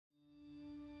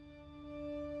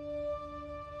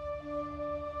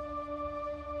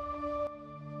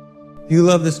You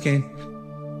love this game?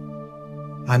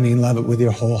 I mean, love it with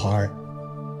your whole heart.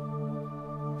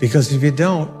 Because if you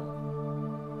don't,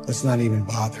 let's not even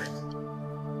bother.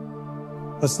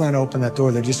 Let's not open that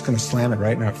door. They're just going to slam it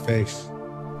right in our face.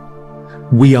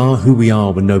 We are who we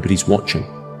are when nobody's watching.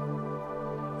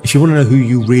 If you want to know who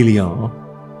you really are,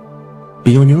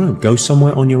 be on your own. Go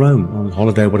somewhere on your own, on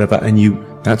holiday or whatever, and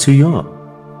that's who you are.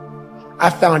 I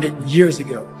found it years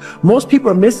ago. Most people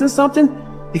are missing something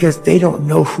because they don't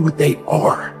know who they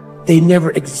are. They never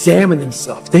examine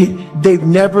themselves. They've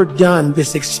never done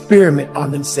this experiment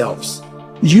on themselves.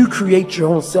 You create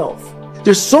your own self.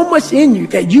 There's so much in you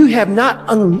that you have not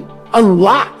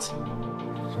unlocked.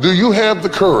 Do you have the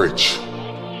courage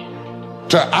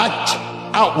to act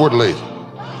outwardly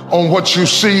on what you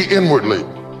see inwardly?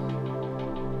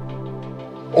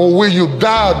 Or will you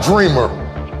die a dreamer?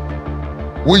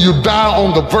 Will you die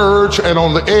on the verge and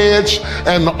on the edge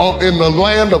and in the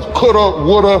land of coulda,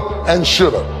 woulda, and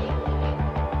shoulda?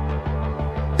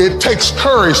 It takes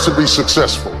courage to be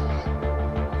successful.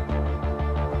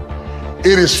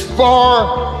 It is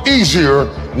far easier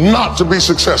not to be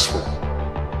successful.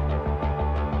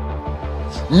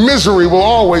 Misery will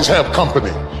always have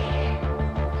company.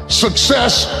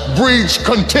 Success breeds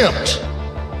contempt.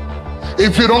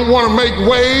 If you don't want to make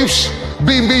waves,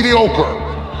 be mediocre.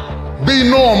 Be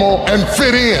normal and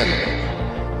fit in.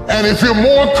 And if you're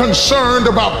more concerned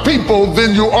about people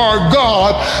than you are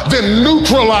God, then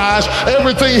neutralize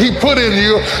everything He put in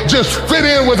you. Just fit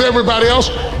in with everybody else.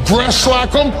 Dress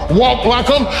like them, walk like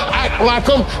them, act like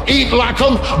them, eat like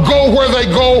them, go where they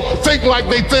go, think like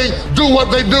they think, do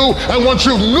what they do. And once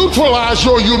you've neutralized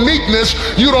your uniqueness,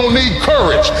 you don't need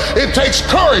courage. It takes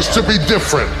courage to be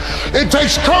different. It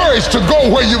takes courage to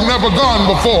go where you've never gone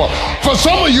before. For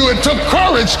some of you, it took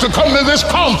courage to come to this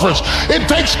conference. It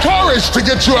takes courage to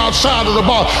get you outside of the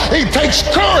bar. It takes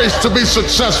courage to be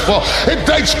successful. It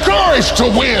takes courage to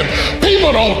win.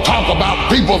 People don't talk about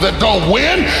people that don't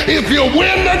win. If you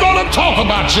win, they're going to talk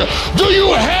about you. Do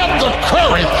you have the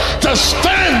courage to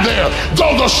stand there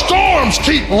though the storms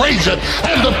keep raging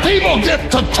and the people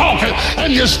get to talking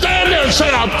and you stand there and say,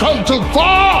 I've come too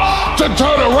far to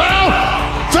turn around?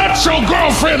 That's your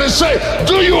girlfriend and say,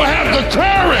 do you have the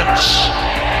courage?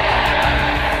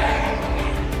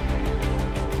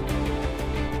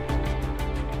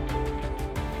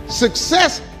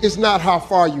 Success is not how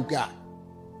far you got.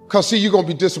 Because see, you're going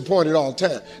to be disappointed all the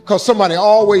time. Because somebody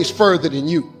always further than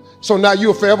you. So now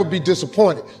you'll forever be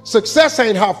disappointed. Success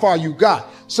ain't how far you got.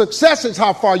 Success is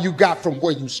how far you got from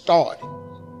where you started.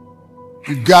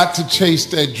 You got to chase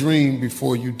that dream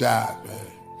before you die, man.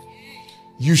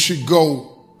 You should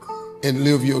go and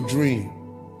live your dream.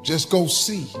 Just go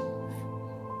see.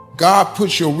 God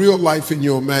puts your real life in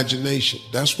your imagination.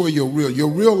 That's where your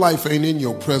real life ain't in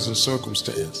your present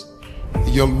circumstance.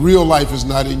 Your real life is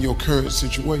not in your current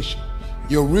situation.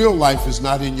 Your real life is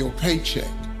not in your paycheck.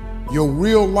 Your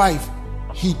real life,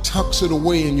 He tucks it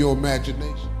away in your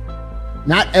imagination.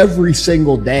 Not every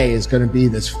single day is going to be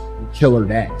this killer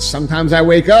day. Sometimes I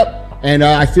wake up and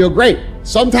I feel great.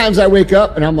 Sometimes I wake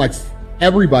up and I'm like,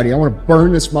 everybody, I want to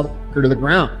burn this motherfucker to the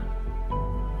ground.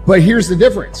 But here's the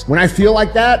difference. When I feel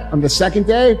like that on the second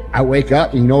day, I wake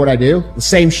up and you know what I do? The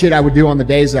same shit I would do on the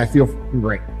days that I feel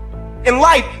great. In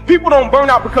life, people don't burn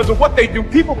out because of what they do.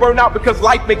 People burn out because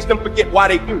life makes them forget why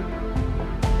they do.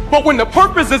 But when the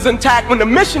purpose is intact, when the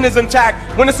mission is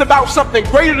intact, when it's about something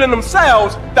greater than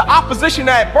themselves, the opposition,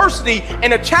 the adversity,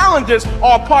 and the challenges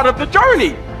are a part of the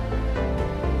journey.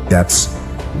 That's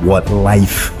what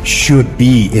life should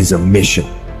be, is a mission.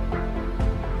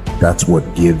 That's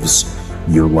what gives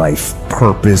your life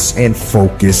purpose and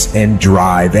focus and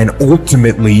drive and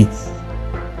ultimately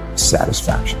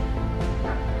satisfaction.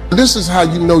 This is how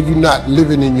you know you're not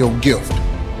living in your gift.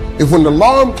 If when the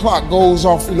alarm clock goes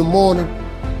off in the morning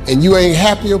and you ain't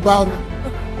happy about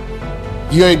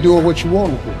it, you ain't doing what you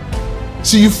want to do.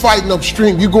 See, you're fighting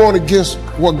upstream. You're going against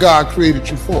what God created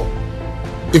you for.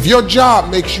 If your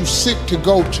job makes you sick to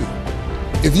go to,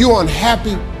 if you're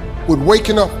unhappy with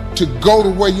waking up to go to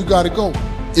where you got to go,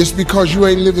 it's because you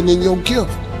ain't living in your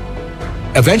gift.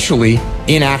 Eventually,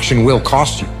 inaction will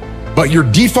cost you. But your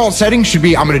default setting should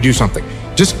be, I'm going to do something.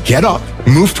 Just get up,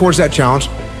 move towards that challenge,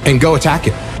 and go attack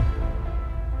it.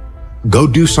 Go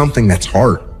do something that's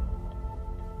hard.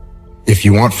 If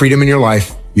you want freedom in your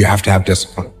life, you have to have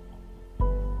discipline.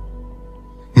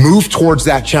 Move towards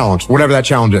that challenge, whatever that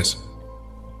challenge is.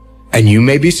 And you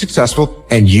may be successful,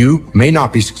 and you may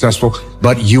not be successful,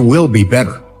 but you will be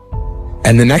better.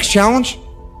 And the next challenge,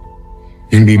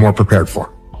 you can be more prepared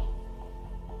for.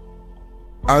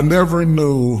 I never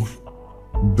knew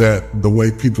that the way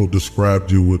people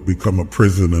described you would become a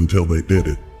prison until they did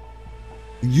it.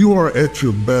 you are at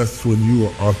your best when you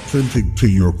are authentic to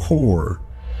your core,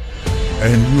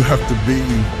 and you have to be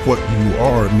what you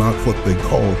are, not what they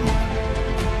call you.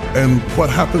 And what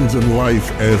happens in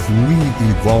life as we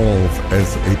evolve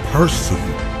as a person,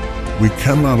 we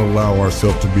cannot allow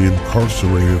ourselves to be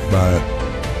incarcerated by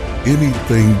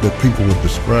anything that people would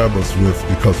describe us with,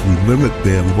 because we limit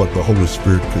then what the Holy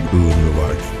Spirit can do in your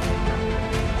life.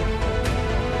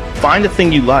 Find a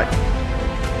thing you like.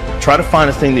 Try to find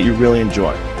a thing that you really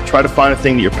enjoy. Try to find a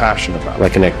thing that you're passionate about.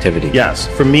 Like an activity. Yes.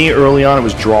 For me, early on, it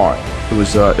was drawing. It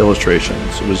was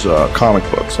illustrations. It was comic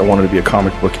books. I wanted to be a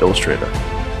comic book illustrator.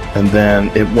 And then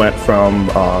it went from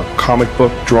comic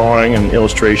book drawing and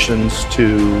illustrations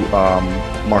to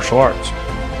martial arts.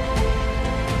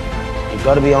 You've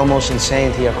got to be almost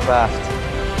insane to your craft.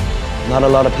 Not a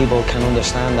lot of people can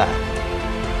understand that.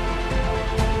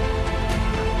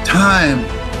 Time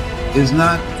is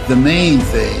not the main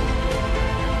thing.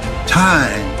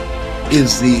 Time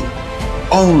is the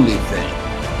only thing.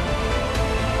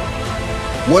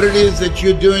 What it is that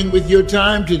you're doing with your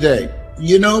time today.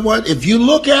 You know what? If you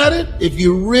look at it, if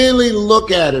you really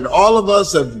look at it, all of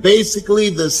us are basically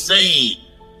the same.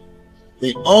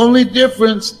 The only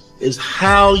difference is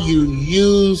how you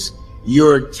use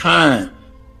your time.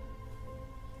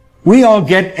 We all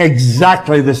get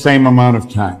exactly the same amount of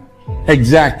time.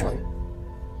 Exactly.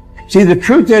 See, the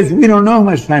truth is we don't know how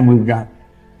much time we've got.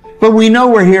 But we know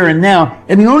we're here and now.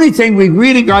 And the only thing we've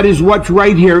really got is what's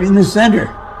right here in the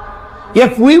center.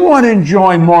 If we want to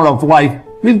enjoy more of life,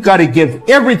 we've got to give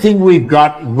everything we've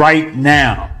got right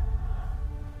now.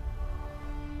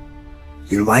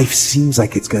 Your life seems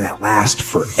like it's going to last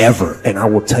forever. And I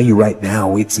will tell you right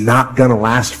now, it's not going to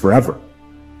last forever.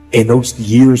 And those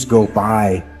years go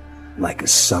by like a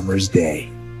summer's day.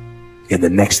 And the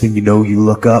next thing you know, you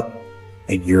look up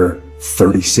and you're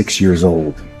 36 years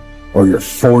old, or you're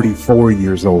 44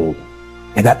 years old.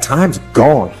 And that time's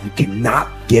gone. You cannot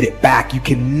get it back. You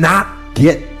cannot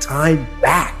get time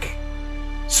back.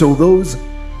 So those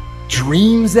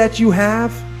dreams that you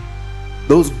have,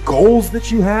 those goals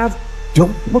that you have,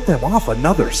 don't put them off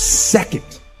another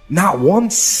second. Not 1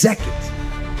 second.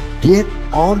 Get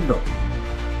on them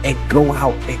and go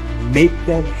out and make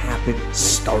them happen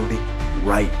starting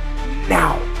right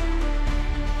now.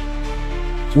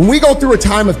 When we go through a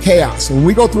time of chaos, when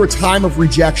we go through a time of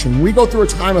rejection, when we go through a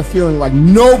time of feeling like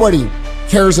nobody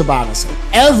cares about us,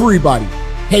 everybody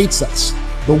hates us,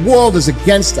 the world is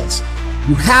against us,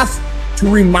 you have to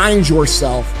remind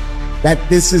yourself that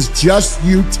this is just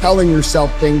you telling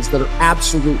yourself things that are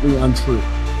absolutely untrue.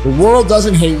 The world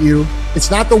doesn't hate you.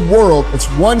 It's not the world. It's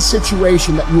one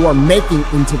situation that you are making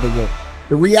into the world.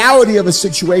 The reality of a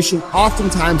situation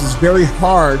oftentimes is very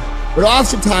hard, but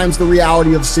oftentimes the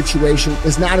reality of a situation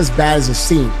is not as bad as it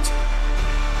seems.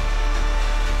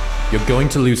 You're going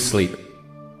to lose sleep.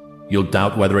 You'll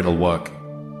doubt whether it'll work.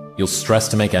 You'll stress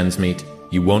to make ends meet.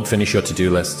 You won't finish your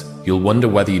to-do list. You'll wonder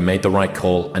whether you made the right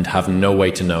call and have no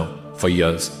way to know for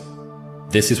years.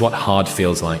 This is what hard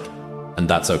feels like, and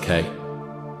that's okay.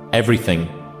 Everything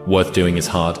worth doing is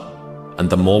hard, and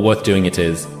the more worth doing it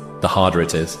is, the harder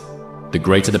it is. The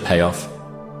greater the payoff,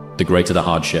 the greater the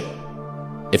hardship.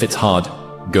 If it's hard,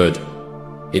 good.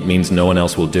 It means no one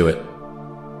else will do it.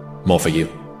 More for you.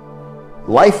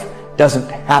 Life doesn't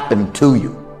happen to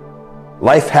you.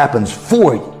 Life happens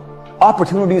for you.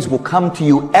 Opportunities will come to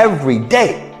you every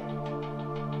day.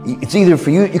 It's either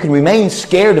for you, you can remain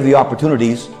scared of the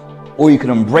opportunities, or you can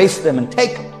embrace them and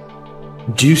take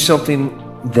them. Do something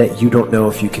that you don't know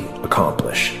if you can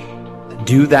accomplish.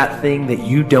 Do that thing that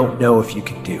you don't know if you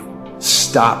can do.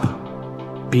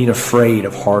 Stop being afraid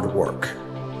of hard work.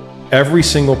 Every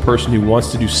single person who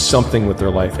wants to do something with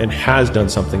their life and has done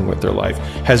something with their life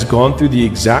has gone through the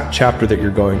exact chapter that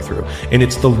you're going through, and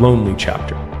it's the lonely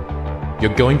chapter.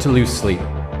 You're going to lose sleep.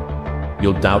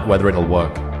 You'll doubt whether it'll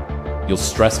work. You'll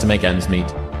stress to make ends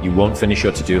meet. You won't finish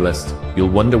your to-do list. You'll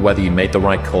wonder whether you made the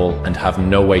right call and have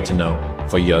no way to know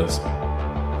for years.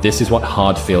 This is what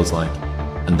hard feels like,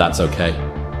 and that's okay.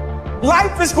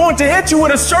 Life is going to hit you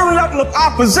with a certain level of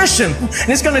opposition, and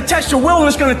it's going to test your will and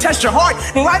it's going to test your heart.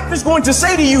 And life is going to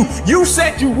say to you, you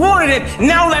said you wanted it,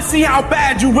 now let's see how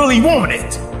bad you really want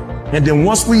it. And then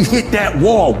once we hit that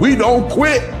wall, we don't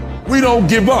quit, we don't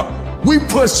give up. We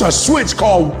push a switch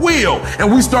called will,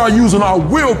 and we start using our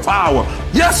willpower.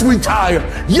 Yes, we tired.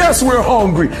 Yes, we're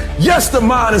hungry. Yes, the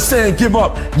mind is saying give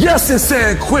up. Yes, it's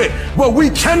saying quit. But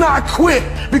we cannot quit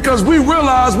because we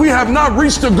realize we have not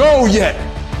reached the goal yet.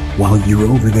 While you're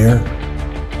over there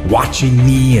watching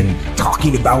me and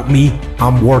talking about me,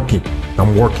 I'm working.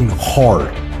 I'm working hard.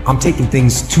 I'm taking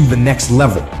things to the next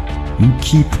level. You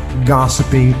keep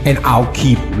gossiping and I'll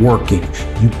keep working.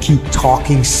 You keep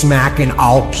talking smack and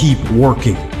I'll keep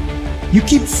working. You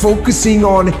keep focusing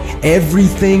on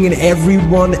everything and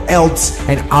everyone else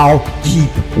and I'll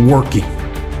keep working.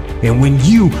 And when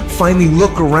you finally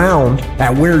look around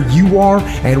at where you are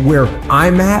and where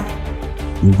I'm at,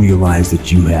 you realize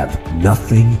that you have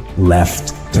nothing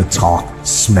left to talk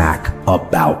smack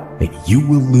about, and you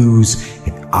will lose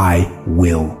and I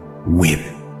will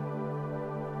win.